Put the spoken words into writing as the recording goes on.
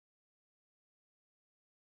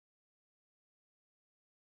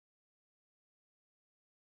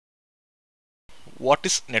What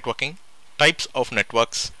is networking? Types of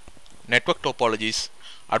networks, network topologies,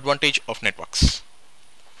 advantage of networks.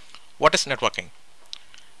 What is networking?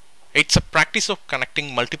 It's a practice of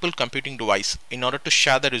connecting multiple computing devices in order to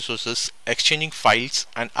share the resources, exchanging files,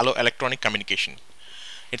 and allow electronic communication.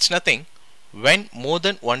 It's nothing when more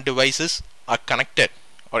than one devices are connected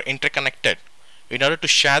or interconnected in order to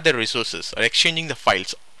share the resources or exchanging the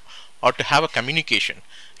files or to have a communication.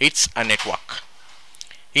 It's a network.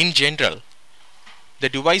 In general, the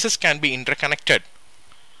devices can be interconnected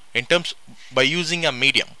in terms by using a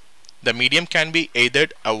medium. The medium can be either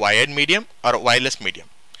a wired medium or a wireless medium.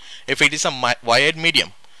 If it is a wired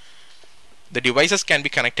medium, the devices can be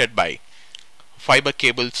connected by fiber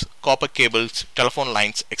cables, copper cables, telephone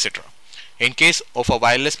lines, etc. In case of a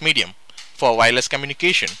wireless medium, for wireless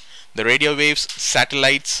communication, the radio waves,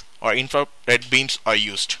 satellites, or infrared beams are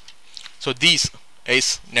used. So this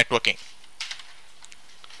is networking.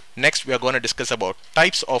 Next we are going to discuss about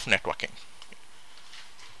types of networking.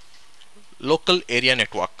 Local area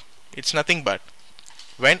network. It's nothing but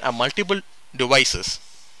when a multiple devices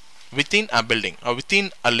within a building or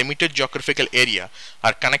within a limited geographical area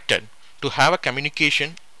are connected to have a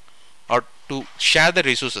communication or to share the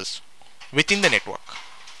resources within the network.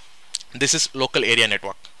 This is local area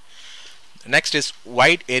network. Next is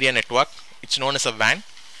wide area network. It's known as a WAN.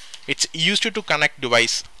 It's used to connect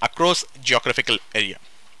device across geographical area.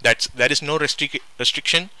 There is no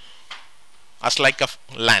restriction as like a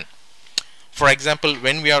LAN. For example,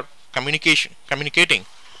 when we are communicating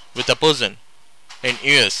with a person in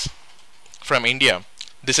US from India,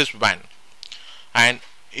 this is WAN. And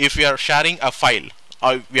if we are sharing a file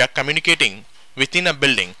or we are communicating within a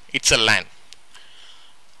building, it's a LAN.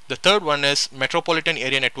 The third one is metropolitan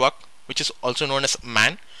area network, which is also known as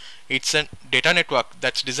MAN. It's a data network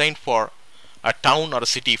that's designed for a town or a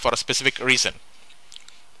city for a specific reason.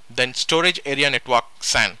 Then storage area network,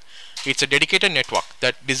 SAN. It's a dedicated network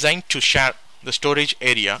that's designed to share the storage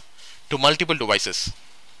area to multiple devices.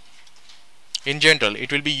 In general,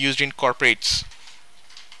 it will be used in corporates.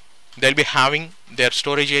 They'll be having their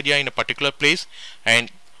storage area in a particular place,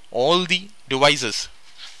 and all the devices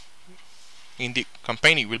in the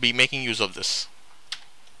company will be making use of this.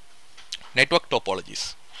 Network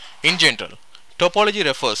topologies. In general, topology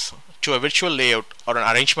refers to a virtual layout or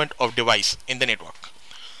an arrangement of device in the network.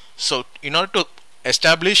 So in order to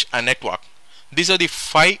establish a network, these are the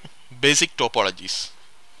 5 basic topologies.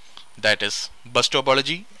 That is bus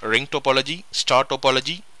topology, ring topology, star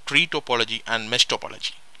topology, tree topology, and mesh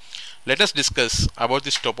topology. Let us discuss about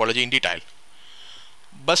this topology in detail.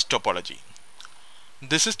 Bus topology.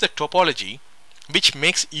 This is the topology which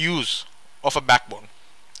makes use of a backbone.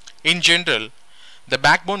 In general, the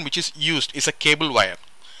backbone which is used is a cable wire.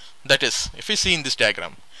 That is, if you see in this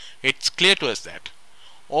diagram, it's clear to us that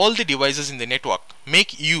all the devices in the network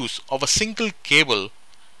make use of a single cable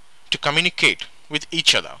to communicate with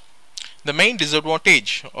each other. The main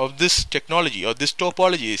disadvantage of this technology or this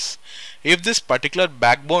topology is if this particular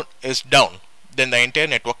backbone is down, then the entire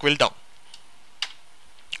network will down.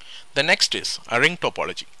 The next is a ring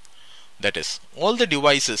topology. That is, all the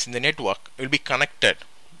devices in the network will be connected,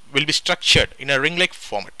 will be structured in a ring-like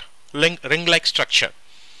format, ring-like structure.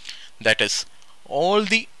 That is, all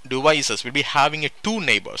the devices will be having 2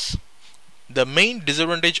 neighbors. The main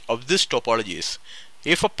disadvantage of this topology is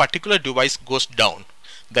if a particular device goes down,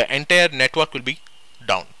 the entire network will be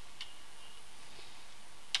down.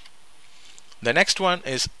 The next one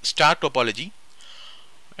is star topology,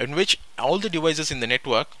 in which all the devices in the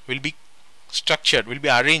network will be structured, will be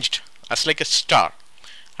arranged as like a star,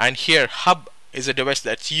 and here hub is a device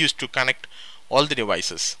that's used to connect all the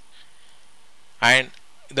devices. And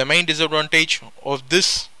the main disadvantage of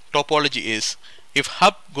this topology is if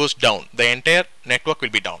hub goes down, the entire network will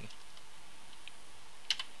be down.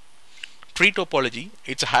 Tree topology,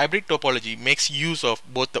 it's a hybrid topology, makes use of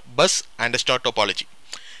both the bus and the star topology.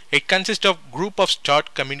 It consists of group of star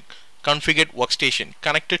configured workstation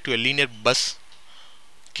connected to a linear bus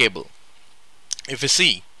cable. If you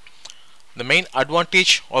see, the main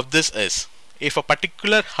advantage of this is if a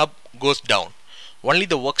particular hub goes down, only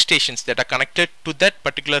the workstations that are connected to that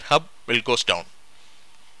particular hub will goes down.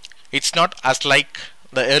 It's not as like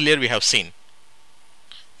the earlier we have seen.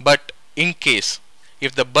 But in case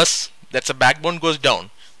if the bus that's a backbone goes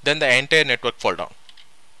down, then the entire network fall down.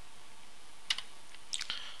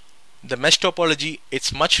 The mesh topology,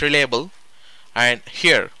 it's much reliable, and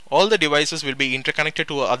here all the devices will be interconnected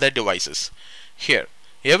to other devices. Here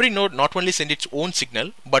every node not only sends its own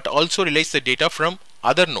signal but also relays the data from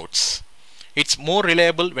other nodes. It's more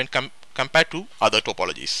reliable when compared to other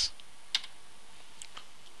topologies.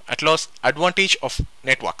 At last, advantage of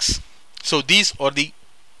networks. So these are the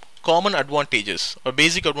common advantages or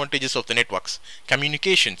basic advantages of the networks: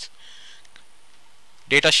 communications,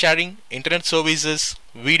 data sharing, internet services,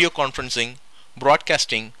 video conferencing,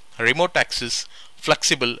 broadcasting, remote access,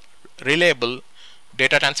 flexible, reliable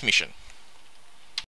data transmission.